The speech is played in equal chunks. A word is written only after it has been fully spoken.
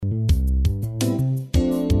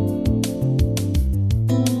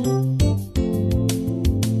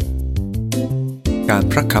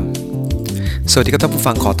พระคำสวัสดีครับท่านผู้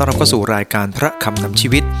ฟังขอต้อนรับเข้าสู่รายการพระคำนำชี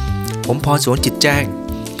วิตผมพรสวนจิตแจ้ง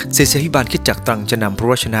ศิษยาภิบาลคริสตจักรตรังจะนำพระ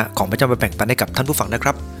วจนะของพระเจ้ามาแบ่งปันให้กับท่านผู้ฟังนะค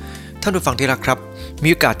รับท่านผู้ฟังที่รักครับมี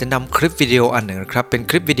โอกาสจะนำคลิปวิดีโออันหนึ่งนะครับเป็น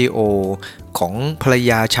คลิปวิดีโอของภรร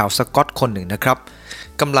ยาชาวสกอตคนหนึ่งนะครับ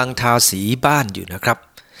กำลังทาสีบ้านอยู่นะครับ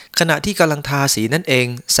ขณะที่กำลังทาสีนั่นเอง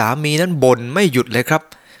สามีนั้นบ่นไม่หยุดเลยครับ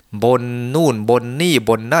บ่นนู่นบ่นนี่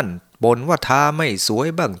บ่นนั่นบ่นว่าทาไม่สวย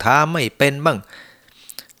บ้างทาไม่เป็นบ้าง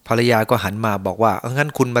ภรรยาก็หันมาบอกว่างั้น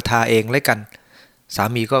คุณมาทาเองเลยกันสา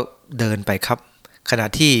มีก็เดินไปครับขณะ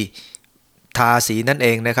ที่ทาสีนั่นเอ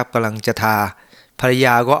งนะครับกำลังจะทาภรรย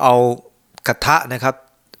าก็เอากระทะนะครับ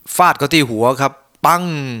ฟาดเข้าที่หัวครับปัง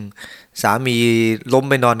สามีล้ม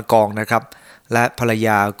ไปนอนกองนะครับและภรรย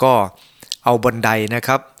าก็เอาบันไดนะค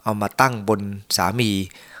รับเอามาตั้งบนสามี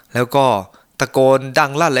แล้วก็ตะโกนดั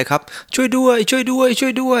งลั่นเลยครับช่วยด้วยช่วยด้วยช่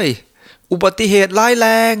วยด้วยอุบัติเหตุร้ายแร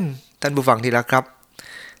งท่านผู้ฟังที่รักครับ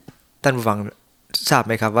ท่านผู้ฟังทราบไห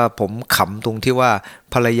มครับว่าผมขำตรงที่ว่า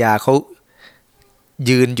ภรรยาเขา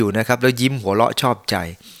ยืนอยู่นะครับแล้วยิ้มหัวเราะชอบใจ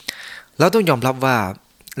แล้วต้องยอมรับว่า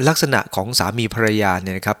ลักษณะของสามีภรรยาเ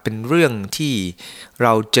นี่ยนะครับเป็นเรื่องที่เร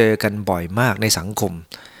าเจอกันบ่อยมากในสังคม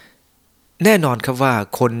แน่นอนครับว่า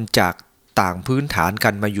คนจากต่างพื้นฐานกั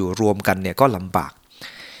นมาอยู่รวมกันเนี่ยก็ลำบาก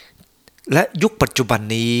และยุคปัจจุบัน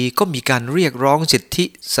นี้ก็มีการเรียกร้องสิทธิ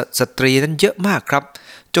สตรีนั้นเยอะมากครับ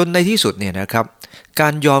จนในที่สุดเนี่ยนะครับกา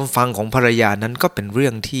รยอมฟังของภรรยานั้นก็เป็นเรื่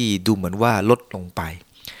องที่ดูเหมือนว่าลดลงไป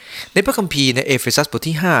ในพระคัมภีร์ในเอเฟซัสบท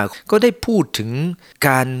ที่5ก็ได้พูดถึงก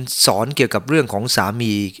ารสอนเกี่ยวกับเรื่องของสา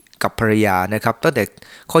มีกับภรรยานะครับตั้งแต่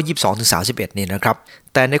ข้อ22ถึง31เนี่ยนะครับ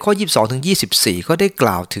แต่ในข้อ22ถึง24ก็ได้ก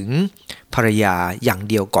ล่าวถึงภรรยาอย่าง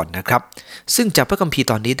เดียวก่อนนะครับซึ่งจากพระคัมภีร์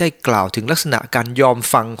ตอนนี้ได้กล่าวถึงลักษณะการยอม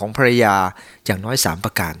ฟังของภรรยาอย่างน้อย3ป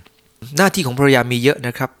ระการหน้าที่ของภรรยามีเยอะน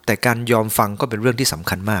ะครับแต่การยอมฟังก็เป็นเรื่องที่สำ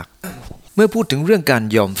คัญมากเมื่อพูดถึงเรื่องการ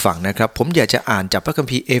ยอมฟังนะครับผมอยากจะอ่านจากพระคัม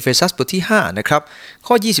ภีร์เอเฟซัสบทที่5นะครับ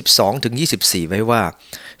ข้อ22ถึง24ไว้ว่า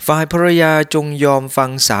ฝ่ายภรรยาจงยอมฟัง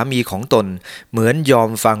สามีของตนเหมือนยอม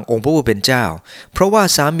ฟังองค์พระผู้เป็นเจ้าเพราะว่า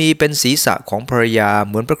สามีเป็นศีรษะของภรรยา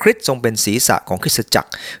เหมือนพระคริสต์ทรงเป็นศีรษะของคริสตจักร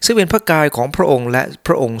ซึ่งเป็นพระกายของพระองค์และพ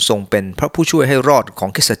ระองค์ทรงเป็นพระผู้ช่วยให้รอดของ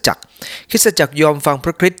คริสตจักรคริสตจักรยอมฟังพ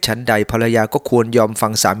ระคริสต์ฉันใดภรรยาก็ควรยอมฟั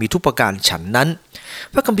งสามีทุกประการฉันนั้น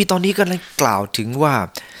พระคัมภีร์ตอนนี้ก็กล่าวถึงว่า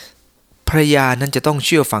ภรรยานั้นจะต้องเ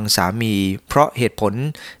ชื่อฟังสามีเพราะเหตุผล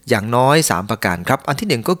อย่างน้อย3ประการครับอัน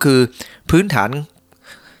ที่1ก็คือพื้นฐาน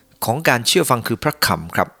ของการเชื่อฟังคือพระค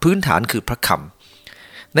ำครับพื้นฐานคือพระค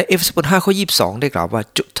ำในเอเฟซัสบท5ข้อ22ได้กล่าวว่า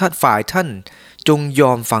ท่านฝ่ายท่านจงย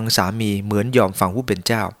อมฟังสามีเหมือนยอมฟังผู้เป็น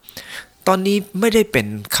เจ้าตอนนี้ไม่ได้เป็น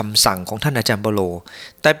คำสั่งของท่านอาจารย์เปโล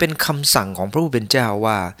แต่เป็นคำสั่งของพระผู้เป็นเจ้า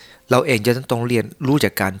ว่าเราเองจะต้องเรียนรู้จ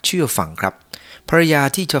ากการเชื่อฟังครับภรรยา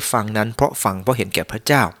ที่จะฟังนั้นเพราะฟังเพราะเห็นแก่พระ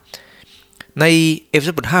เจ้าในเอเฟ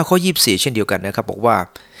ซัสบท5ข้อ24เช่นเดียวกันนะครับบอกว่า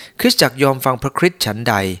คริสตจักรยอมฟังพระคริสต์ฉัน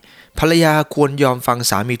ใดภรรยาควรยอมฟัง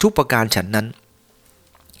สามีทุกประการฉันนั้น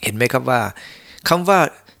เห็นไหมครับว่าคำว่า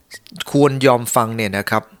ควรยอมฟังเนี่ยนะ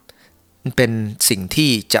ครับเป็นสิ่งที่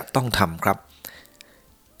จะต้องทำครับ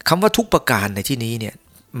คำว่าทุกประการในที่นี้เนี่ย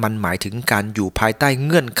มันหมายถึงการอยู่ภายใต้เ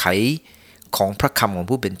งื่อนไขของพระคำของ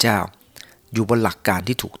ผู้เป็นเจ้าอยู่บนหลักการ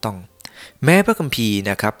ที่ถูกต้องแม้พระคัมภีร์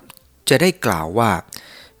นะครับจะได้กล่าวว่า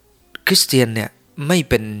คริสเตียนเนี่ยไม่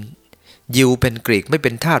เป็นยิวเป็นกรีกไม่เป็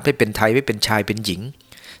นทาสไม่เป็นไทยไม่เป็นชายเป็นหญิง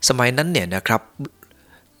สมัยนั้นเนี่ยนะครับ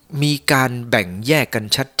มีการแบ่งแยกกัน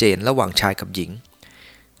ชัดเจนระหว่างชายกับหญิง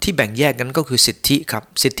ที่แบ่งแยกกันก็คือสิทธิครับ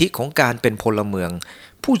สิทธิของการเป็นพลเมือง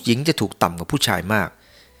ผู้หญิงจะถูกต่ำกว่าผู้ชายมาก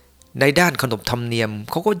ในด้านขนบธรรมเนียม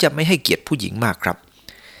เขาก็จะไม่ให้เกียรติผู้หญิงมากครับ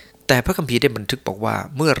แต่พระคัมภีร์ได้บันทึกบอกว่า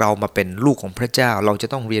เมื่อเรามาเป็นลูกของพระเจ้าเราจะ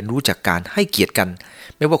ต้องเรียนรู้จากการให้เกียรติกัน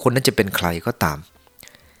ไม่ว่าคนนั้นจะเป็นใครก็ตาม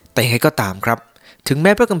แต่ยังไงก็ตามครับถึงแ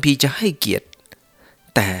ม้พระคัมภีร์จะให้เกียรติ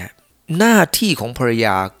แต่หน้าที่ของภรรย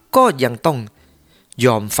าก็ยังต้องย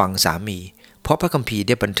อมฟังสามีเพราะพระคัมภีร์ไ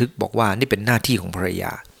ด้บันทึกบอกว่านี่เป็นหน้าที่ของภรรย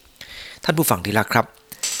าท่านผู้ฟังที่รักครับ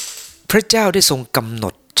พระเจ้าได้ทรงกำหน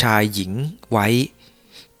ดชายหญิงไว้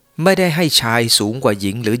ไม่ได้ให้ชายสูงกว่าห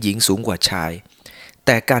ญิงหรือหญิงสูงกว่าชายแ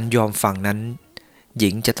ต่การยอมฟังนั้นหญิ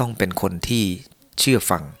งจะต้องเป็นคนที่เชื่อ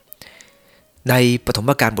ฟังในปฐ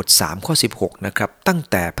มกาลบท3ข้อ16นะครับตั้ง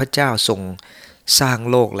แต่พระเจ้าทรงสร้าง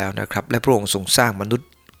โลกแล้วนะครับและพระองค์ทรงสร้างมนุษย์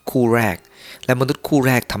คู่แรกและมนุษย์คู่แ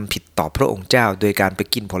รกทำผิดต่อพระองค์เจ้าโดยการไป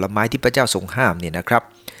กินผลไม้ที่พระเจ้าทรงห้ามเนี่ยนะครับ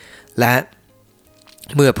และ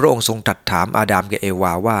เมื่อพระองค์ทรงตรัสถามอาดัมกับเอว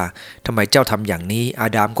าว่าทำไมเจ้าทำอย่างนี้อา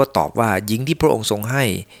ดัมก็ตอบว่าหญิงที่พระองค์ทรงให้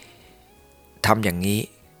ทำอย่างนี้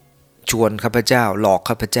ชวนข้าพเจ้าหลอก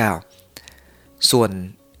ข้าพเจ้าส่วน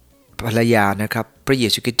ภรรยานะครับพระเย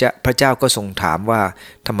ซูคริสต์พระเจ้าก็ทรงถามว่า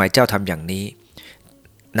ทำไมเจ้าทำอย่างนี้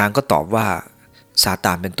นางก็ตอบว่า ซาต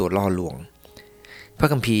านเป็นตัวล่อลวงพระ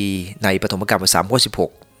คัมภีร์ในปฐมกาลบท 3 ข้อ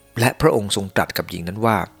 16และพระองค์ทรงตรัสกับหญิงนั้น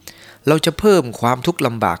ว่าเราจะเพิ่มความทุกข์ล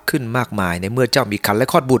ำบากขึ้นมากมายในเมื่อเจ้ามีครรภ์และ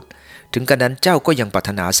คลอดบุตรถึงกระนั้นเจ้าก็ยังปรารถ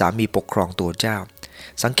นาสามีปกครองตัวเจ้า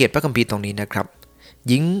สังเกตพระคัมภีร์ตรงนี้นะครับ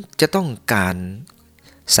หญิงจะต้องการ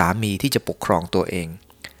สามีที่จะปกครองตัวเอง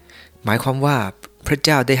หมายความว่าพระเ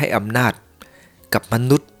จ้าได้ให้อำนาจกับม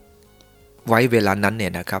นุษย์ไว้เวลานั้นเนี่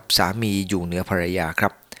ยนะครับสามีอยู่เหนือภรรยาครั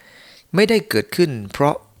บไม่ได้เกิดขึ้นเพร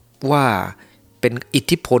าะว่าเป็นอิท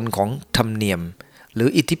ธิพลของธรรมเนียมหรือ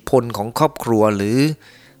อิทธิพลของครอบครัวหรือ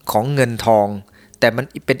ของเงินทองแต่มัน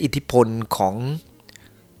เป็นอิทธิพลของ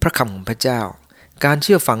พระคำของพระเจ้าการเ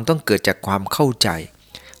ชื่อฟังต้องเกิดจากความเข้าใจ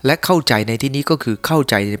และเข้าใจในที่นี้ก็คือเข้า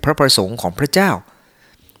ใจในพระประสงค์ของพระเจ้า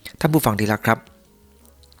ท่านผู้ฟังที่รักครับ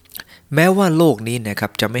แม้ว่าโลกนี้นะครั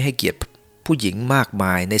บจะไม่ให้เกียรติผู้หญิงมากม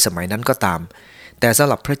ายในสมัยนั้นก็ตามแต่สำ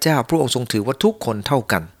หรับพระเจ้าพระองค์ทรงถือว่าทุกคนเท่า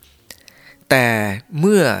กันแต่เ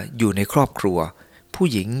มื่ออยู่ในครอบครัวผู้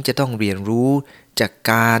หญิงจะต้องเรียนรู้จาก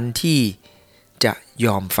การที่จะย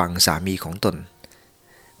อมฟังสามีของตน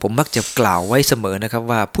ผมมักจะกล่าวไว้เสมอนะครับ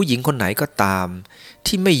ว่าผู้หญิงคนไหนก็ตาม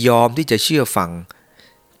ที่ไม่ยอมที่จะเชื่อฟัง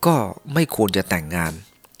ก็ไม่ควรจะแต่งงาน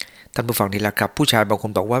ท่านผู้ฟังที่รักครับผู้ชายบางค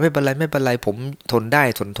นบอกว่าไม่เป็นไรผมทนได้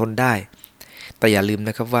ทนได้แต่อย่าลืมน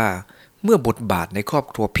ะครับว่าเมื่อบทบาทในครอบ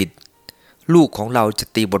ครัวผิดลูกของเราจะ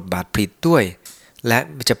ตีบทบาทผิดด้วยและ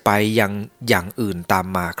จะไปอย่างอื่นตาม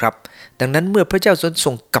มาครับดังนั้นเมื่อพระเจ้าท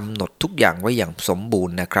รงกำหนดทุกอย่างไว้อย่างสมบูร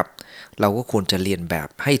ณ์นะครับเราก็ควรจะเรียนแบบ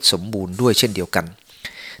ให้สมบูรณ์ด้วยเช่นเดียวกัน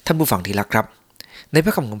ท่านผู้ฟังที่รักครับในพร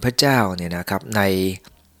ะคำของพระเจ้าเนี่ยนะครับใน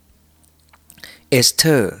เอสเธ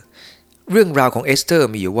อร์เรื่องราวของเอสเธอร์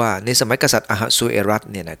มีอยู่ว่าในสมัยกษัตริย์อาฮัสซุเอรัส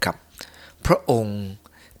เนี่ยนะครับพระองค์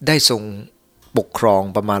ได้ทรงปกครอง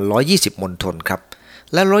ประมาณ120มณฑลครับ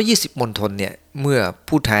และ120มณฑลเนี่ยเมื่อ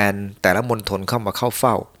ผู้แทนแต่ละมณฑลเข้ามาเข้าเ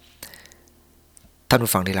ฝ้าท่าน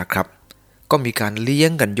ผู้ฟังที่รักครับก็มีการเลี้ย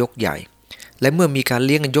งกันยกใหญ่และเมื่อมีการเ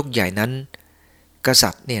ลี้ยงกันยกใหญ่นั้นกษั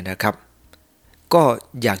ตริย์เนี่ยนะครับก็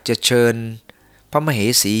อยากจะเชิญพระมเห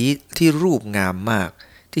สีที่รูปงามมาก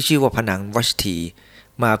ที่ชื่อว่าพระนางวัชที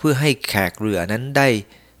มาเพื่อให้แขกเรือนั้นได้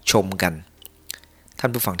ชมกันท่าน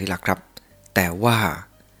ผู้ฟังที่รักครับแต่ว่า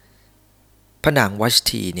พระนางวัช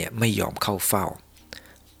ทีเนี่ยไม่ยอมเข้าเฝ้า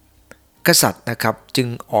กษัตริย์นะครับจึง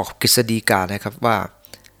ออกกฤษฎีกานะครับว่า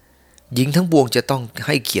หญิงทั้งปวงจะต้องใ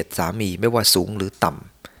ห้เกียรติสามีไม่ว่าสูงหรือต่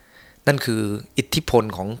ำนั่นคืออิทธิพล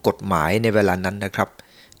ของกฎหมายในเวลานั้นนะครับ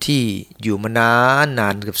ที่อยู่มานา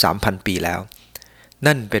นเกือบ 3,000 ปีแล้ว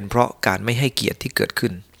นั่นเป็นเพราะการไม่ให้เกียรติที่เกิดขึ้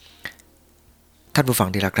นท่านผู้ฟัง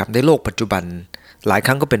ที่รักครับในโลกปัจจุบันหลายค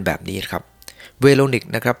รั้งก็เป็นแบบนี้ครับเวโรนิก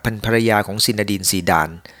นะครับภรรยาของซินาดีนซีดาน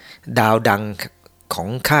ดาวดังของ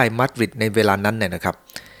ค่ายมาดริดในเวลานั้นเนี่ยนะครับ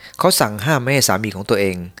เขาสั่งห้ามไม่ให้สามีของตัวเอ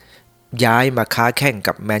งย้ายมาค้าแข่ง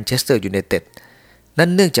กับแมนเชสเตอร์ยูไนเต็ดนั่น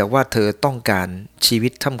เนื่องจากว่าเธอต้องการชีวิ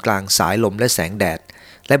ตท่ามกลางสายลมและแสงแดด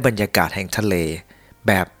และบรรยากาศแห่งทะเลแ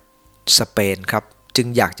บบสเปนครับจึง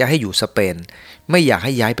อยากจะให้อยู่สเปนไม่อยากใ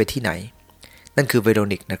ห้ย้ายไปที่ไหนนั่นคือเวโร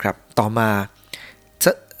นิกนะครับต่อมา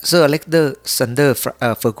เซอร์อเล็กเดอร์ซันเดอร์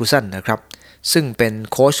เฟอร์กูสันนะครับซึ่งเป็น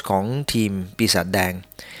โค้ชของทีมปีศาจแดง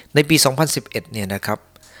ในปี 2011 เนี่ยนะครับ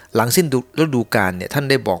หลังสิ้นฤดูกาลเนี่ยท่าน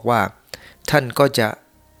ได้บอกว่าท่านก็จะ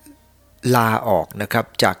ลาออกนะครับ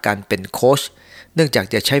จากการเป็นโค้ชเนื่องจาก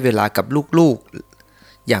จะใช้เวลากับลูก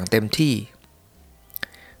ๆอย่างเต็มที่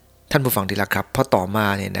ท่านผู้ฟังที่รักครับพอต่อมา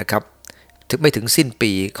เนี่ยนะครับไม่ถึงสิ้น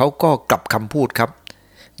ปีเขาก็กลับคำพูดครับ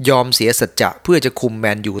ยอมเสียสัจจะเพื่อจะคุมแม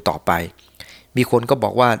นยูต่อไปมีคนก็บอ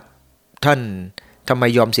กว่าท่านทำไม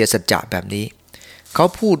ยอมเสียสัจจะแบบนี้เขา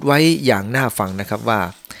พูดไว้อย่างน่าฟังนะครับว่า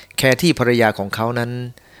แค่ที่ภรรยาของเขานั้น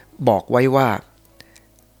บอกไว้ว่า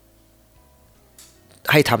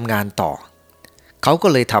ให้ทำงานต่อเขาก็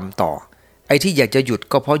เลยทำต่อไอ้ที่อยากจะหยุด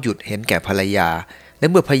ก็เพราะหยุดเห็นแก่ภรรยาและ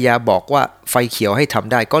เมื่อภรรยาบอกว่าไฟเขียวให้ท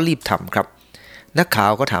ำได้ก็รีบทำครับนักข่า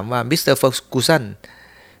วก็ถามว่ามิสเตอร์เฟอร์กูสัน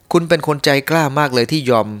คุณเป็นคนใจกล้ามากเลยที่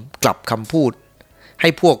ยอมกลับคำพูดให้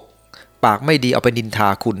พวกปากไม่ดีเอาไปนินทา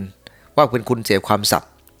คุณว่าเป็นคุณเสียความสัตย์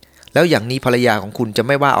แล้วอย่างนี้ภรรยาของคุณจะไ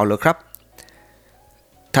ม่ว่าเอาเหรอครับ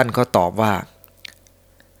ท่านก็ตอบว่า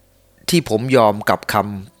ที่ผมยอมกลับค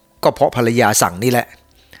ำก็เพราะภรรยาสั่งนี่แหละ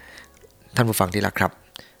ท่านผู้ฟังที่รักครับ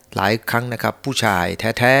หลายครั้งนะครับผู้ชาย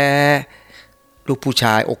แท้ๆลูกผู้ช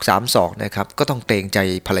ายอกสามศอกนะครับก็ต้องเกรงใจ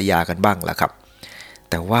ภรรยากันบ้างละครับ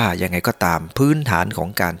แต่ว่ายังไงก็ตามพื้นฐานของ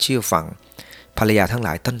การเชื่อฟังภรรยาทั้งหล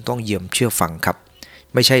ายท่านต้องเยี่ยมเชื่อฟังครับ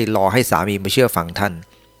ไม่ใช่รอให้สามีมาเชื่อฟังท่าน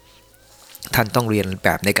ต้องเรียนแบ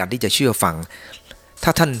บในการที่จะเชื่อฟังถ้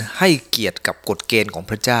าท่านให้เกียรติกับกฎเกณฑ์ของ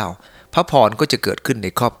พระเจ้าพระพรก็จะเกิดขึ้นใน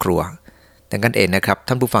ครอบครัวดังนั้นเองนะครับ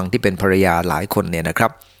ท่านผู้ฟังที่เป็นภรรยาหลายคนเนี่ยนะครั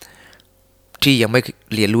บ ที่ยังไม่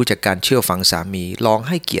เรียนรู้จากการเชื่อฟังสามีลองใ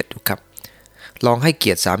ห้เกียรติดูครับลองให้เ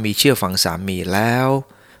กียรติสามีเชื่อฟังสามีแล้ว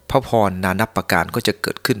พระพรนานับประการก็จะเ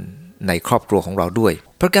กิดขึ้นในครอบครัวของเราด้วย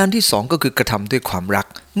ประการที่2ก็คือกระทำด้วยความรัก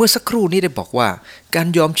เมื่อสักครู่นี้ได้บอกว่าการ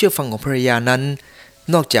ยอมเชื่อฟังของภรรยานั้น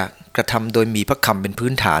นอกจากกระทำโดยมีพระคำเป็นพื้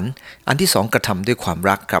นฐานอันที่2กระทำด้วยความ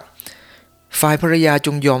รักครับฝ่ายภรรยาจ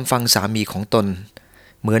งยอมฟังสามีของตน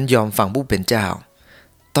เหมือนยอมฟังผู้เป็นเจ้า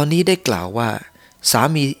ตอนนี้ได้กล่าวว่า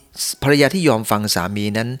ภรรยาที่ยอมฟังสามี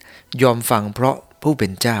นั้นยอมฟังเพราะผู้เป็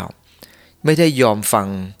นเจ้าไม่ได้ยอมฟัง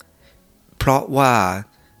เพราะว่า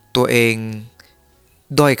ตัวเอง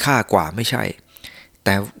ด้อยค่ากว่าไม่ใช่แ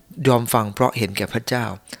ต่ยอมฟังเพราะเห็นแก่พระเจ้า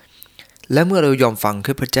และเมื่อเรายอมฟัง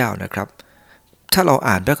คือพระเจ้านะครับถ้าเรา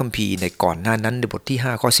อ่านพระคัมภีร์ในก่อนหน้านั้นในบทที่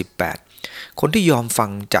5ข้อ18คนที่ยอมฟัง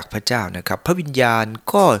จากพระเจ้านะครับพระวิญญาณ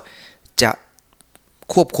ก็จะ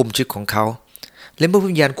ควบคุมชีวิตของเขาและเมื่อพระ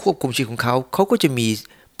วิญญาณควบคุมชีวิตของเขาเขาก็จะมี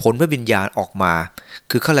ผลพระวิญญาณออกมา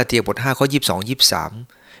คือคาลาเตียบท5ข้อ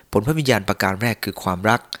22-23ผลพระวิญญาณประการแรกคือความ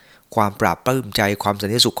รักความปราบปลื้มใจความสัน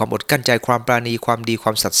ติสุขความอดกั้นใจความปราณีความดีคว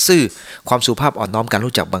ามสัตย์ซื่อความสุภาพอ่อนน้อมการ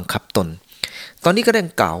รู้จักบังคับตนตอนนี้ก็ได้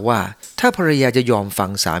กล่าวว่าถ้าภรรยาจะยอมฟัง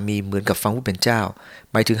สามีเหมือนกับฟังผู้เป็นเจ้า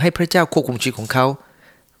หมายถึงให้พระเจ้าควบคุมชีวิตของเขา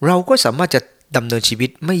เราก็สามารถจะดำเนินชีวิต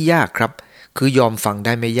ไม่ยากครับคือยอมฟังไ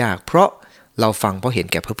ด้ไม่ยากเพราะเราฟังเพราะเห็น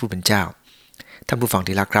แก่พระผู้เป็นเจ้าท่านผู้ฟัง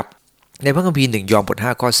ที่รักครับในพระคัมภีร์1ยอห์นบท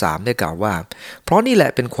5ข้อ3ได้กล่าวว่าเพราะนี่แหละ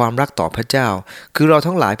เป็นความรักต่อพระเจ้าคือเรา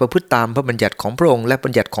ทั้งหลายประพฤติตามพระบัญญัติของพระองค์และบั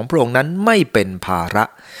ญญัติของพระองค์นั้นไม่เป็นภาระ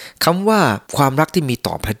คำว่าความรักที่มี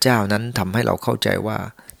ต่อพระเจ้านั้นทำให้เราเข้าใจว่า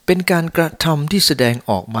เป็นการกระทำที่แสดง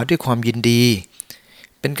ออกมาด้วยความยินดี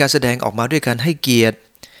เป็นการแสดงออกมาด้วยการให้เกียรติ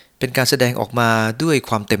เป็นการแสดงออกมาด้วย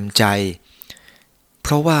ความเต็มใจเพ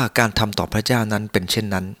ราะว่าการทำต่อพระเจ้านั้นเป็นเช่น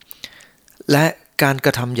นั้นและการก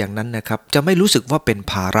ระทำอย่างนั้นนะครับจะไม่รู้สึกว่าเป็น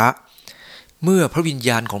ภาระเมื่อพระวิญญ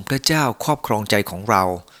าณของพระเจ้าครอบครองใจของเรา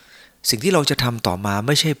สิ่งที่เราจะทำต่อมาไ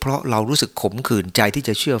ม่ใช่เพราะเรารู้สึกขมขื่นใจที่จ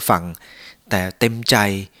ะเชื่อฟังแต่เต็มใจ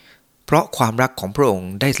เพราะความรักของพระองค์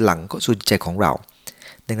ได้หลั่งเข้าสู่ใจของเรา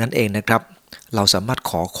ดังนั้นเองนะครับเราสามารถ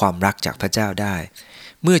ขอความรักจากพระเจ้าได้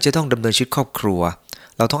เมื่อจะต้องดำเนินชีวิตครอบครัว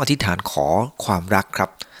เราต้องอธิษฐานขอความรักครับ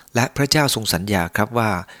และพระเจ้าทรงสัญญาครับว่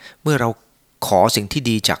าเมื่อเราขอสิ่งที่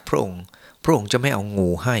ดีจากพระองค์พระองค์จะไม่เอา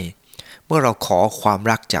งูให้เมื่อเราขอความ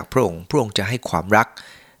รักจากพระองค์พระองค์จะให้ความรัก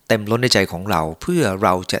เต็มล้นในใจของเราเพื่อเร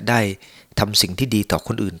าจะได้ทำสิ่งที่ดีต่อค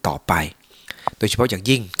นอื่นต่อไปโดยเฉพาะอย่าง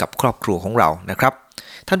ยิ่งกับครอบครัวของเรานะครับ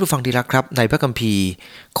ท่านผู้ฟังที่รักครับในพระคัมภีร์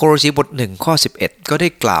โคโลสีบท1ข้อ11ก็ได้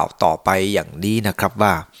กล่าวต่อไปอย่างนี้นะครับ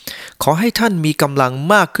ว่าขอให้ท่านมีกำลัง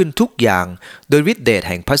มากขึ้นทุกอย่างโดยฤทธิเดช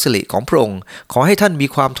แห่งพระสิริของพระองค์ขอให้ท่านมี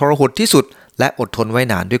ความทรหดที่สุดและอดทนไว้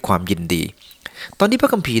นานด้วยความยินดีตอนนี้พร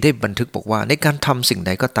ะคัมภีร์ได้บันทึกบอกว่าในการทำสิ่งใ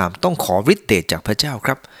ดก็ตามต้องขอฤทธิเดชจากพระเจ้าค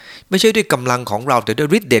รับไม่ใช่ด้วยกำลังของเราแต่ด้วย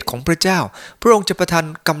ฤทธิเดชของพระเจ้าพระองค์จะประทาน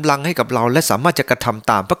กำลังให้กับเราและสามารถจะกระทำ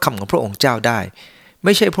ตามพระคำของพระองค์เจ้าได้ไ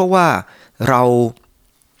ม่ใช่เพราะว่าเรา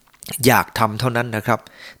อยากทำเท่านั้นนะครับ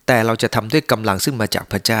แต่เราจะทำด้วยกำลังซึ่งมาจาก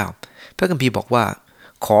พระเจ้าพระคัมภีร์บอกว่า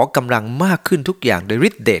ขอกำลังมากขึ้นทุกอย่างโดยฤ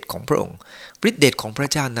ทธิเดชของพระองค์ฤทธิเดชของพระ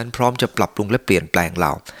เจ้านั้นพร้อมจะปรับปรุงและเปลี่ยนแปลงเร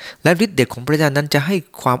าและฤทธิเดชของพระเจ้านั้นจะให้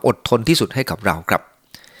ความอดทนที่สุดให้กับเราครับ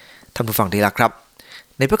ท่านผู้ฟังที่รักครับ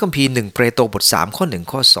ในพระคัมภีร์1เปโตรบท3ข้อ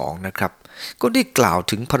1ข้อ2นะครับก็ได้กล่าว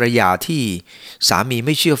ถึงภรรยาที่สามีไ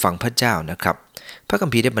ม่เชื่อฟังพระเจ้านะครับพระคัม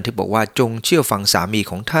ภีร์ได้บันทึกบอกว่าจงเชื่อฟังสามี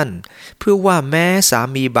ของท่านเพื่อว่าแม้สา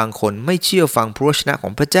มีบางคนไม่เชื่อฟังพระวจนะขอ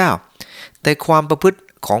งพระเจ้าแต่ความประพฤติ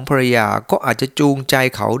ของภรรยาก็อาจจะจูงใจ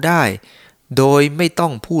เขาได้โดยไม่ต้อ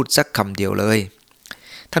งพูดสักคำเดียวเลย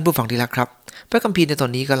ท่านผู้ฟังที่รักครับพระคัมภีร์ในตอ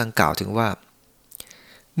นนี้กำลังกล่าวถึงว่า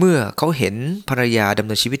เมื่อเขาเห็นภรรยาดำเ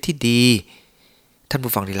นินชีวิตที่ดีท่าน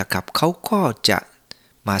ผู้ฟังที่รักครับเขาก็จะ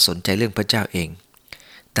มาสนใจเรื่องพระเจ้าเอง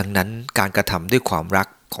ดังนั้นการกระทำด้วยความรัก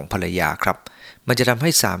ของภรรยาครับมันจะทำให้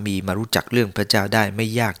สามีมารู้จักเรื่องพระเจ้าได้ไม่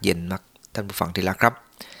ยากเย็นนักท่านผู้ฟังที่รักครับ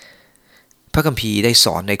พระคัมภีร์ได้ส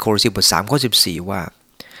อนในโคโลสีบท3ข้อ14ว่า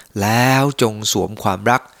แล้วจงสวมความ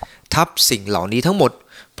รักทับสิ่งเหล่านี้ทั้งหมด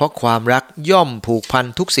เพราะความรักย่อมผูกพัน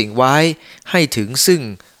ทุกสิ่งไว้ให้ถึงซึ่ง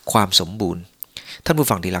ความสมบูรณ์ท่านผู้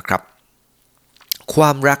ฟังที่รักครับควา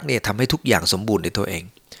มรักเนี่ยทำให้ทุกอย่างสมบูรณ์ในตัวเอง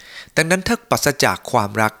ดังนั้นถ้าปราศจากความ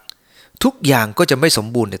รักทุกอย่างก็จะไม่สม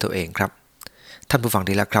บูรณ์ในตัวเองครับท่านผู้ฟัง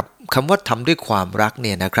ที่รักครับคำว่าทำด้วยความรักเ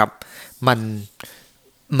นี่ยนะครับ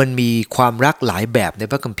มันมีความรักหลายแบบใน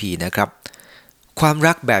พระคัมภีร์นะครับความ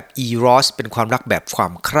รักแบบอีรอสเป็นความรักแบบควา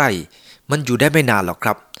มใคร่มันอยู่ได้ไม่นานหรอกค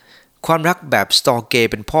รับความรักแบบสตอเก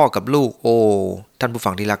เป็นพ่อกับลูกโอ้ท่านผู้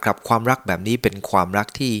ฟังที่รักครับความรักแบบนี้เป็นความรัก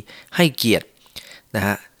ที่ให้เกียรตินะฮ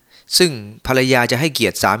ะซึ่งภรรยาจะให้เกีย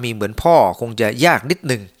รติสามีเหมือนพ่อคงจะยากนิด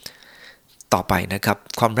นึงต่อไปนะครับ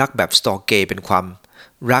ความรักแบบสตอเกเป็นความ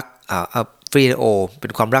รัก ฟิลิโอเป็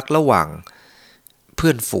นความรักระหว่างเพื่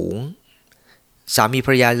อนฝูงสามีภ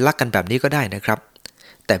รรยารักกันแบบนี้ก็ได้นะครับ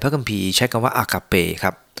แต่พระคัมภีร์ใช้คำว่าอากาเปค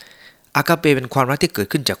รับอากาเปเป็นความรักที่เกิด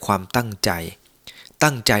ขึ้นจากความตั้งใจ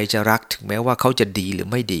จะรักถึงแม้ว่าเขาจะดีหรือ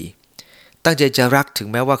ไม่ดีตั้งใจจะรักถึง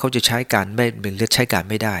แม้ว่าเขาจะใช้การไม่หรือใช้การ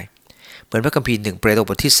ไม่ได้เหมือนพระคัมภีร์1เปโตรบ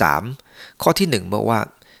ทที่3ข้อที่1บอกว่า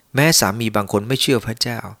แม้สามีบางคนไม่เชื่อพระเ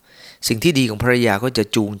จ้าสิ่งที่ดีของภรรยาก็จะ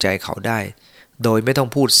จูงใจเขาได้โดยไม่ต้อง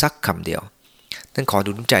พูดสักคำเดียวนั้นขอดู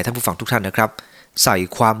น้ำใจท่านผู้ฟังทุกท่านนะครับใส่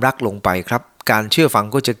ความรักลงไปครับการเชื่อฟัง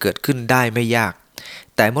ก็จะเกิดขึ้นได้ไม่ยาก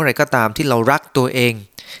แต่เมื่อไหร่ก็ตามที่เรารักตัวเอง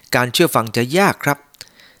การเชื่อฟังจะยากครับ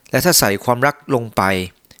และถ้าใส่ความรักลงไป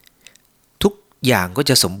ทุกอย่างก็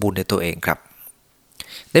จะสมบูรณ์ในตัวเองครับ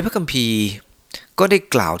ในพระคัมภีร์ก็ได้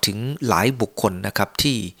กล่าวถึงหลายบุคคลนะครับ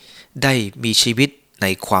ที่ได้มีชีวิตใน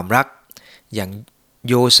ความรักอย่าง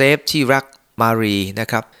โยเซฟที่รักมารีนะ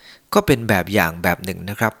ครับก็เป็นแบบอย่างแบบหนึ่ง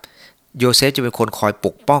นะครับโยเซฟจะเป็นคนคอยป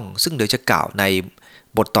กป้องซึ่งเดี๋ยวจะกล่าวใน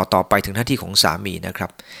บทต่อไปถึงหน้าที่ของสามีนะครับ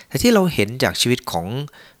แต่ที่เราเห็นจากชีวิตของ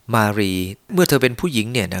มารีเมื่อเธอเป็นผู้หญิง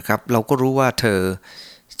เนี่ยนะครับเราก็รู้ว่าเธอ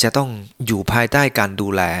จะต้องอยู่ภายใต้การดู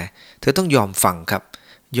แลเธอต้องยอมฟังครับ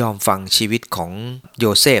ยอมฟังชีวิตของโย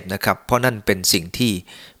เซฟนะครับเพราะนั่นเป็นสิ่งที่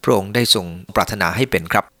พระองค์ได้ทรงปรารถนาให้เป็น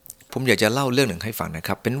ครับผมอยากจะเล่าเรื่องหนึ่งให้ฟังนะค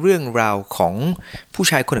รับเป็นเรื่องราวของผู้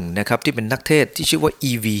ชายคนหนึ่งนะครับที่เป็นนักเทศที่ชื่อว่า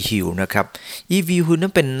E.V. Hill นะครับ E.V. Hill นั้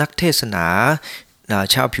นเป็นนักเทศนา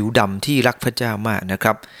ชาวผิวดำที่รักพระเจ้ามากนะค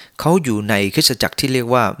รับเขาอยู่ในคริสตจักรที่เรียก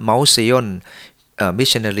ว่า Mount Zion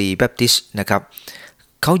Missionary Baptist นะครับ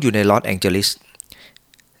เขาอยู่ในลอสแองเจลิส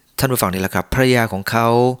ท่านผู้ฟังนี่แหละครับภรรยาของเขา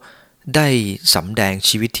ได้สำแดง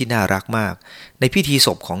ชีวิตที่น่ารักมากในพิธีศ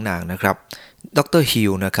พของนางนะครับดร.ฮิ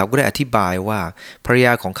ลนะครับก็ได้อธิบายว่าภรรย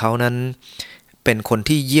าของเขานั้นเป็นคน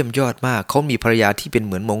ที่เยี่ยมยอดมากเขามีภรรยาที่เป็นเ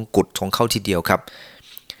หมือนมงกุฎของเขาทีเดียวครับ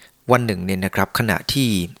วันหนึ่งเนี่ยนะครับขณะที่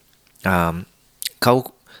เขา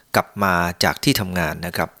กลับมาจากที่ทำงานน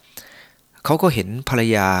ะครับเขาก็เห็นภรร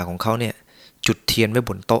ยาของเขาเนี่ยจุดเทียนไว้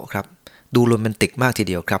บนโต๊ะครับดูโรแมนติกมากที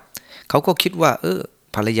เดียวครับเขาก็คิดว่า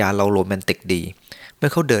ภรรยาเราโรแมนติกดีเมื่อ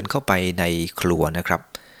เขาเดินเข้าไปในครัวนะครับ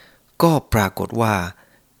ก็ปรากฏว่า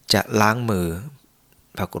จะล้างมือ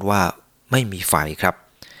ปรากฏว่าไม่มีไฟครับ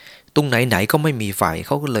ตรงไหนๆก็ไม่มีไฟเข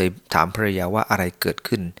าก็เลยถามภรรยาว่าอะไรเกิด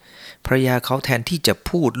ขึ้นภรรยาเขาแทนที่จะ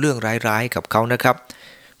พูดเรื่องร้ายๆกับเขานะครับ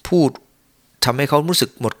พูดทำให้เขารู้สึก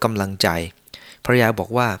หมดกำลังใจภรรยาบอก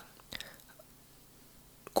ว่า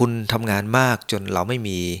คุณทำงานมากจนเราไม่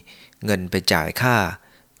มีเงินไปจ่าย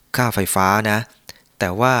ค่าไฟฟ้านะแต่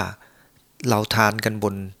ว่าเราทานกันบ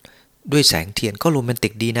นด้วยแสงเทียนก็โรแมนติ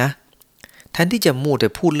กดีนะแทนที่จะมัวแต่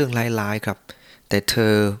พูดเรื่องร้ายๆครับแต่เธ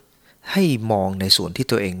อให้มองในส่วนที่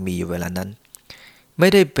ตัวเองมีอยู่เวลานั้นไม่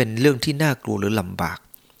ได้เป็นเรื่องที่น่ากลัวหรือลำบาก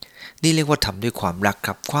นี่เรียกว่าทำด้วยความรักค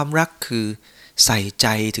รับความรักคือใส่ใจ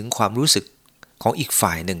ถึงความรู้สึกของอีก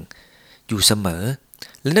ฝ่ายหนึ่งอยู่เสมอ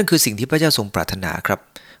และนั่นคือสิ่งที่พระเจ้าทรงปรารถนาครับ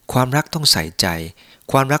ความรักต้องใส่ใจ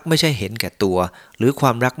ความรักไม่ใช่เห็นแก่ตัวหรือคว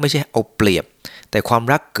ามรักไม่ใช่เอาเปรียบแต่ความ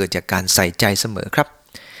รักเกิดจากการใส่ใจเสมอครับ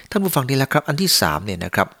ท่านผู้ฟังดีแล้วครับอันที่3เนี่ยน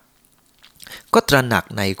ะครับก็ตระหนัก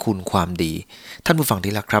ในคุณความดีท่านผู้ฟัง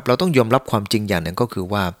ที่รักครับเราต้องยอมรับความจริงอย่างหนึ่งก็คือ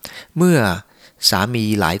ว่าเมื่อสามี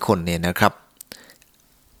หลายคนเนี่ยนะครับ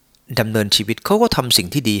ดำเนินชีวิตเขาก็ทำสิ่ง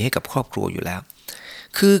ที่ดีให้กับครอบครัวอยู่แล้ว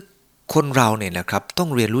คือคนเราเนี่ยนะครับต้อง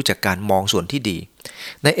เรียนรู้จากการมองส่วนที่ดี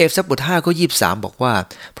ในเอเฟซัสบท5ข้อ23บอกว่า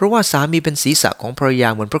เพราะว่าสามีเป็นศีรษะของภรรยา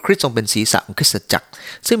เหมือนพระคริสต์ทรงเป็นศีรษะของคริสตจักร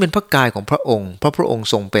ซึ่งเป็นพระกายของพระองค์เพราะพระองค์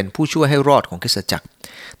ทรงเป็นผู้ช่วยให้รอดของคริสตจักร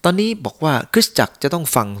ตอนนี้บอกว่าคริสตจักรจะต้อง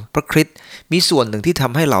ฟังพระคริสต์มีส่วนหนึ่งที่ท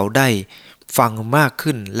ำให้เราได้ฟังมาก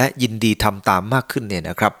ขึ้นและยินดีทำตามมากขึ้นเนี่ย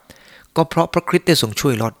นะครับก็เพราะพระคริสต์ได้ทรงช่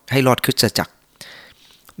วยรอดให้รอดคริสตจักร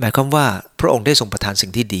หมายความว่าพระองค์ได้ทรงประทานสิ่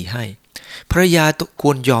งที่ดีให้ภรรยาค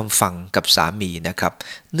วรยอมฟังกับสามีนะครับ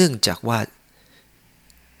เนื่องจากว่า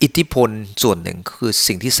อิทธิพลส่วนหนึ่งคือ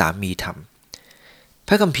สิ่งที่สามีทำพ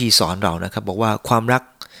ระคัมภีร์สอนเรานะครับบอกว่าความรัก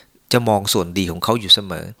จะมองส่วนดีของเขาอยู่เส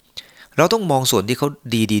มอเราต้องมองส่วนที่เขา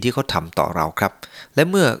ดีๆที่เขาทำต่อเราครับและ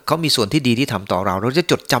เมื่อเขามีส่วนที่ดีที่ทำต่อเราเราจะ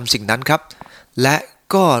จดจำสิ่งนั้นครับและ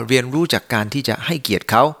ก็เรียนรู้จากการที่จะให้เกียรติ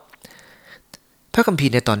เขาพระคัมภี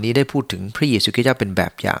ร์ในตอนนี้ได้พูดถึงพระเยซูคริสต์เป็นแบ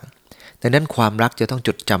บอย่างดังนั้นความรักจะต้องจ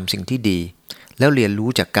ดจำสิ่งที่ดีแล้วเรียนรู้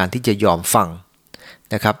จากการที่จะยอมฟัง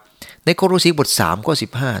นะครับในโคโลสีบท3ข้อ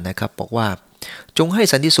15นะครับบอกว่าจงให้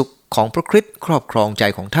สันติสุขของพระคริสต์ครอบครองใจ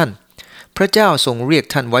ของท่านพระเจ้าทรงเรียก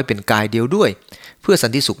ท่านไว้เป็นกายเดียวด้วยเพื่อสั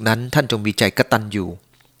นติสุขนั้นท่านจงมีใจกตัญญู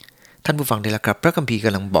ท่านผู้ฟังได้แล้วครับพระคัมภีร์ก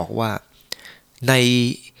ำลังบอกว่าใน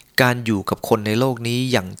การอยู่กับคนในโลกนี้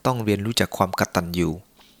ยังต้องเรียนรู้จากความกตัญญู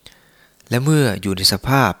และเมื่ออยู่ในสภ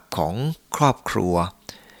าพของครอบครัว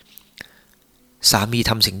สามี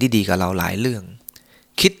ทำสิ่งที่ดีกับเราหลายเรื่อง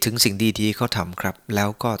คิดถึงสิ่งดีๆที่เขาทำครับแล้ว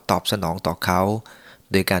ก็ตอบสนองต่อเขา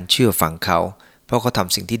โดยการเชื่อฟังเขาเพราะเขาท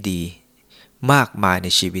ำสิ่งที่ดีมากมายใน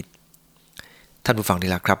ชีวิตท่านผู้ฟัง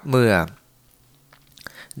ที่รักครับเมื่อ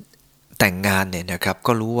แต่งงานเนี่ยนะครับ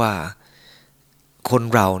ก็รู้ว่าคน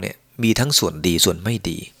เราเนี่ยมีทั้งส่วนดีส่วนไม่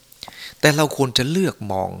ดีแต่เราควรจะเลือก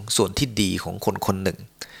มองส่วนที่ดีของคนคนหนึ่ง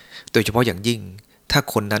โดยเฉพาะอย่างยิ่งถ้า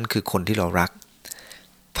คนนั้นคือคนที่เรารัก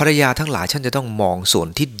ภรรยาทั้งหลายท่านจะต้องมองส่วน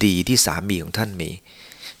ที่ดีที่สามีของท่านมี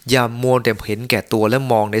อย่ามัวแต่เห็นแก่ตัวและ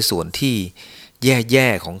มองในส่วนที่แย่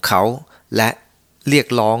ๆของเขาและเรียก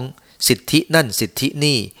ร้องสิทธินั่นสิทธิ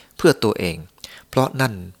นี่เพื่อตัวเองเพราะนั่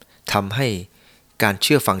นทำให้การเ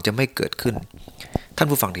ชื่อฟังจะไม่เกิดขึ้นท่าน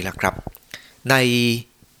ผู้ฟังดีแล้วครับใน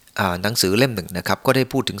หนังสือเล่มหนึ่งนะครับก็ได้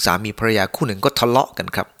พูดถึงสามีภรรยาคู่หนึ่งก็ทะเลาะกัน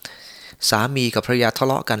ครับสามีกับภรรยาทะเ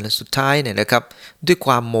ลาะกันและสุดท้ายเนี่ยนะครับด้วยค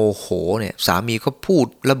วามโมโหเนี่ยสามีก็พูด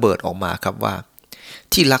ระเบิดออกมาครับว่า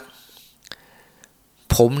ที่รัก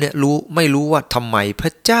ผมเนี่ยไม่รู้ว่าทำไมพร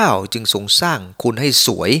ะเจ้าจึงทรงสร้างคุณให้ส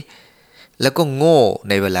วยแล้วก็โง่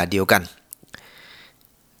ในเวลาเดียวกัน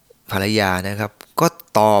ภรรยานะครับก็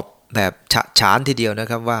ตอบแบบฉะฉานทีเดียวนะ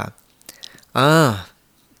ครับว่า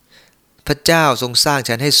พระเจ้าทรงสร้าง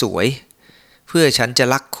ฉันให้สวยเพื่อฉันจะ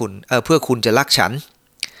รักคุณเพื่อคุณจะรักฉัน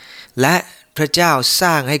และพระเจ้าส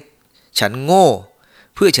ร้างให้ฉันโง่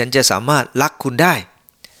เพื่อฉันจะสามารถรักคุณได้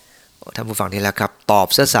ท่านผู้ฟังนี่แหละครับตอบ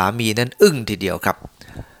ซะสามีนั้นอึ้งทีเดียวครับ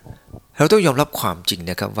เราต้องยอมรับความจริง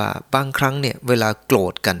นะครับว่าบางครั้งเนี่ยเวลาโกร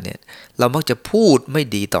ธกันเนี่ยเรามักจะพูดไม่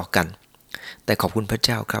ดีต่อกันแต่ขอบคุณพระเ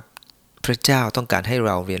จ้าครับพระเจ้าต้องการให้เ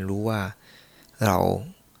ราเรียนรู้ว่าเรา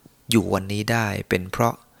อยู่วันนี้ได้เป็นเพรา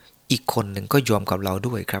ะอีกคนหนึ่งก็ยอมกับเรา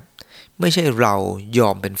ด้วยครับไม่ใช่เรายอ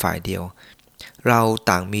มเป็นฝ่ายเดียวเรา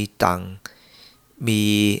ต่างมี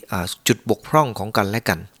จุดบกพร่องของกันและ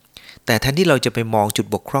กันแต่แทนที่เราจะไปมองจุด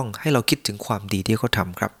บกพร่องให้เราคิดถึงความดีที่เขาท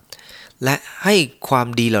ำครับและให้ความ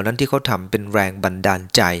ดีเหล่านั้นที่เขาทำเป็นแรงบันดาล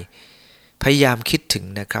ใจพยายามคิดถึง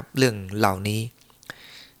นะครับเรื่องเหล่านี้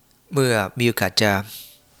เมื่อมีโอกาสจะ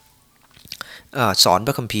สอนพ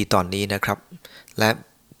ระคัมภีร์ตอนนี้นะครับและ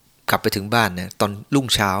กลับไปถึงบ้านเนี่ยตอนรุ่ง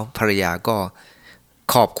เช้าภรรยาก็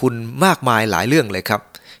ขอบคุณมากมายหลายเรื่องเลยครับ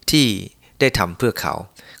ที่ได้ทำเพื่อเขา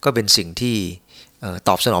ก็เป็นสิ่งที่ต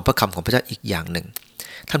อบสนองพระคำของพระเจ้าอีกอย่างหนึ่ง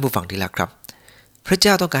ท่านผู้ฟังที่รักครับพระเจ้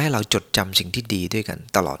าต้องการให้เราจดจำสิ่งที่ดีด้วยกัน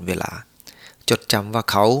ตลอดเวลาจดจำว่า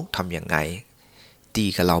เขาทำอย่างไงดี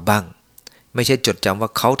กับเราบ้างไม่ใช่จดจำว่า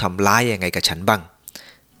เขาทำร้ายยังไงกับฉันบ้าง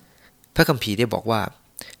พระคัมภีร์ได้บอกว่า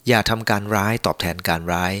อย่าทำการร้ายตอบแทนการ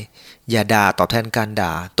ร้ายอย่าด่าตอบแทนการด่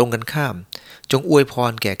าตรงกันข้ามจงอวยพ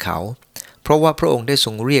รแก่เขาเพราะว่าพระองค์ได้ท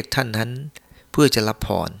รงเรียกท่านนั้นเพื่อจะรับพ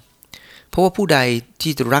รเพราะว่าผู้ใด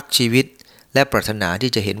ที่รักชีวิตและปรารถนา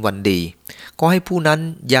ที่จะเห็นวันดีก็ให้ผู้นั้น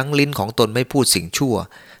ยั้งลิ้นของตนไม่พูดสิ่งชั่ว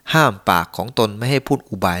ห้ามปากของตนไม่ให้พูด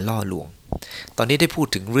อุบายล่อลวงตอนนี้ได้พูด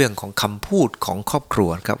ถึงเรื่องของคำพูดของครอบครัว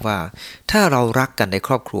ครับว่าถ้าเรารักกันในค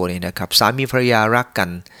รอบครัวนี่นะครับสามีภรรยารักกัน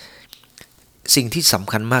สิ่งที่ส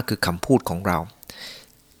ำคัญมากคือคำพูดของเรา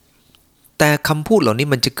แต่คำพูดเหล่านี้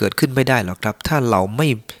มันจะเกิดขึ้นไม่ได้หรอกครับถ้าเราไม่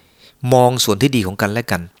มองส่วนที่ดีของกันและ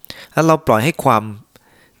กันแล้วเราปล่อยให้คว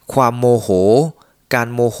ามโมโหการ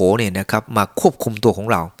โมโหเนี่ยนะครับมาควบคุมตัวของ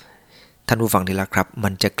เราท่านผู้ฟังที่รักครับมั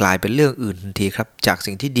นจะกลายเป็นเรื่องอื่นทันทีครับจาก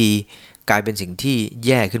สิ่งที่ดีกลายเป็นสิ่งที่แ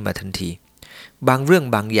ย่ขึ้นมาทันทีบางเรื่อง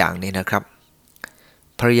บางอย่างเนี่ยนะครับ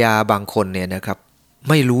ภรรยาบางคนเนี่ยนะครับ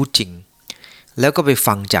ไม่รู้จริงแล้วก็ไป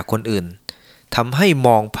ฟังจากคนอื่นทำให้ม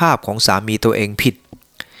องภาพของสามีตัวเองผิด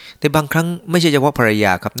ในบางครั้งไม่ใช่เฉพาะภรรย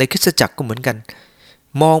าครับในคริสตจักรก็เหมือนกัน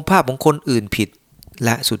มองภาพของคนอื่นผิดแล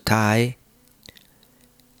ะสุดท้าย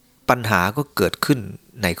ปัญหาก็เกิดขึ้น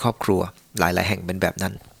ในครอบครัวหลายๆแห่งเป็นแบบ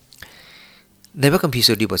นั้นในพระคัมภีร์ส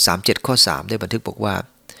ดุดีบท37ข้อ3ได้บันทึกบอกว่า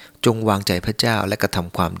จงวางใจพระเจ้าและกระท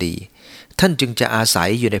ำความดีท่านจึงจะอาศัย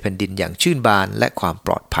อยู่ในแผ่นดินอย่างชื่นบานและความป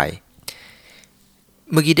ลอดภัย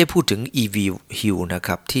เมื่อกี้ได้พูดถึง E.V. Hill นะค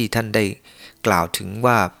รับที่ท่านได้กล่าวถึง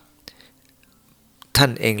ว่าท่า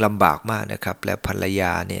นเองลำบากมากนะครับและภรรย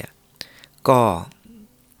าเนี่ยก็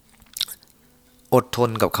อดทน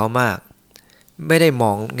กับเขามากไม่ได้ม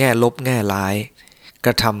องแง่ลบแง่ร้ายก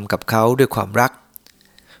ระทำกับเขาด้วยความรัก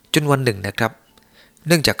จนวันหนึ่งนะครับเ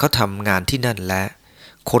นื่องจากเขาทำงานที่นั่นและ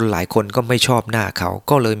คนหลายคนก็ไม่ชอบหน้าเขา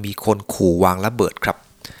ก็เลยมีคนขู่วางระเบิดครับ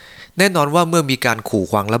แน่นอนว่าเมื่อมีการขู่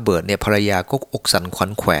วางระเบิดเนี่ยภรรยาก็อกสั่นขวัญ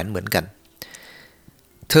แขวนเหมือนกัน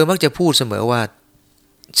เธอมักจะพูดเสมอว่า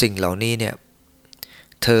สิ่งเหล่านี้เนี่ย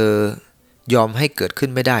เธอยอมให้เกิดขึ้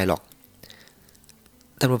นไม่ได้หรอก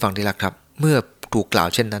ท่านผู้ฟังที่รักครับเมื่อถูกกล่าว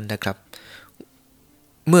เช่นนั้นนะครับ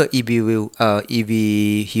เมื่อ E.V.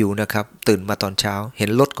 Hill นะครับตื่นมาตอนเช้าเห็น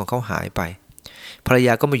รถของเขาหายไปภรรย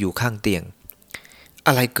าก็มาอยู่ข้างเตียงอ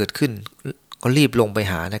ะไรเกิดขึ้น ก็รีบลงไป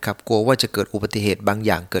หานะครับกลัวว่าจะเกิดอุบัติเหตุบางอ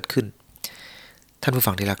ย่างเกิดขึ้นท่านผู้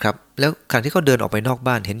ฟังที่รักครับแล้วขณะที่เขาเดินออกไปนอก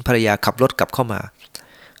บ้านเห็นภรรยาขับรถกลับเข้ามา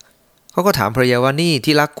เขาก็ถามภรรยาว่านี่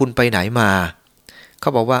ที่รักคุณไปไหนมาเขา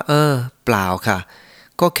บอกว่าเปล่าค่ะ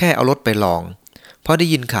ก็แค่เอารถไปลองเพราะได้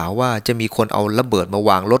ยินข่าวว่าจะมีคนเอาระเบิดมา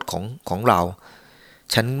วางรถของเรา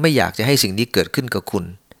ฉันไม่อยากจะให้สิ่งนี้เกิดขึ้นกับคุณ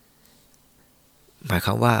หมายค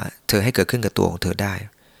วามว่าเธอให้เกิดขึ้นกับตัวของเธอได้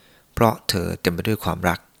เพราะเธอเต็มไปด้วยความ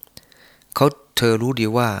รักเธอรู้ดี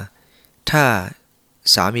ว่าถ้า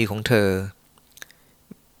สามีของเธอ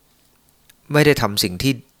ไม่ได้ทำสิ่ง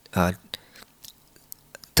ที่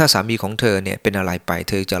ถ้าสามีของเธอเนี่ยเป็นอะไรไป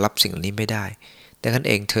เธอจะรับสิ่งนี้ไม่ได้ดังนั้นเ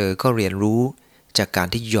องเธอก็เรียนรู้จากการ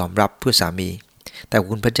ที่ยอมรับเพื่อสามีแต่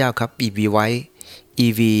คุณพระเจ้าครับ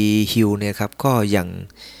EV Hill เนี่ยครับก็ยัง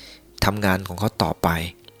ทำงานของเขาต่อไป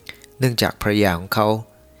เนื่องจากภรรยาของเขา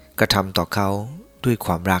กระทำต่อเขาด้วยค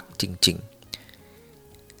วามรักจริง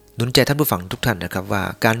ๆหนุนใจท่านผู้ฟังทุกท่านนะครับว่า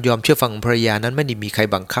การยอมเชื่อฟังภรรยานั้นไม่ได้มีใคร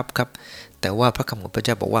บังคับครับแต่ว่าพระคำของพระเ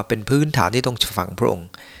จ้าบอกว่าเป็นพื้นฐานที่ต้องฟังพระองค์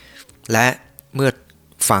และเมื่อ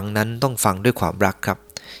ฟังนั้นต้องฟังด้วยความรักครับ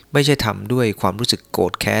ไม่ใช่ทำด้วยความรู้สึกโกร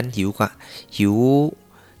ธแค้นหิว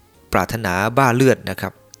ปรารถนาบ้าเลือดนะครั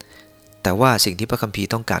บแต่ว่าสิ่งที่พระคัมภีร์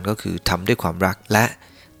ต้องการก็คือทำด้วยความรักและ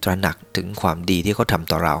ตระหนักถึงความดีที่เขาท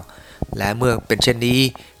ำต่อเราและเมื่อเป็นเช่นนี้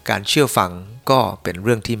การเชื่อฟังก็เป็นเ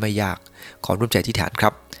รื่องที่ไม่ยากขอร่วมใจอธิษฐานครั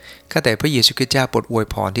บข้าแต่พระเยซูคริสต์เจ้าโปรดอวย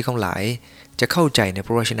พรที่ข้าหลายจะเข้าใจในพ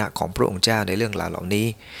ระวจนะของพระองค์เจ้าในเรื่องราวเหล่านี้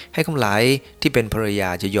ให้ข้าหลายที่เป็นภรรยา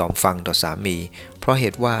จะยอมฟังต่อสามีเพราะเห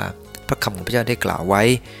ตุว่าพระคำของพระเจ้าได้กล่าวไว้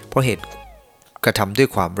เพราะเหตุกระทำด้วย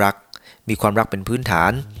ความรักมีความรักเป็นพื้นฐา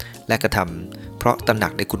นและกระทำเพราะตระหนั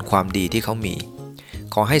กในคุณความดีที่เขามี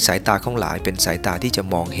ขอให้สายตาของหลายเป็นสายตาที่จะ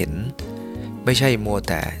มองเห็นไม่ใช่มัว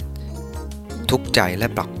แต่ทุกข์ใจและ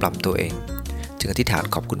ปลักปลำตัวเองจึงอธิษฐาน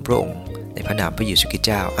ขอบคุณพระองค์ในพระนามพระเยซูคริสต์เ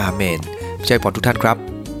จ้าอาเมนใจพรทุกท่านครับ